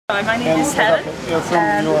My name is Helen,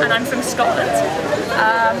 and I'm from Scotland.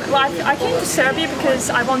 Well, I came to Serbia because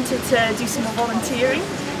I wanted to do some more volunteering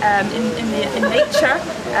in nature,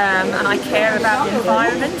 and I care about the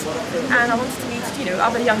environment, and I wanted to meet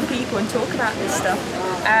other young people and talk about this stuff.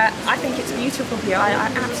 I think it's beautiful here. I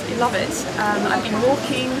absolutely love it. I've been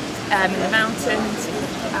walking in the mountains,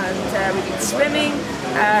 and we've been swimming,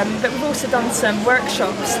 but we've also done some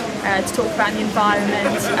workshops to talk about the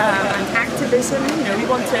environment and activism. We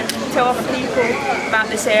want to tell other people about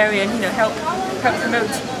this area and help promote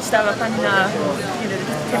stuff up in the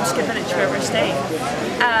Ucesnica village where we're staying.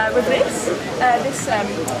 With this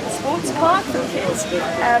sports park for kids,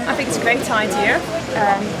 I think it's a great idea.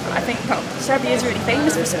 I think Serbia is really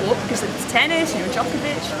famous for sport because it's tennis,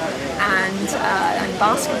 Djokovic, and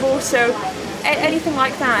basketball. So anything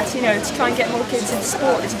like that, to try and get more kids into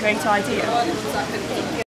sport is a great idea.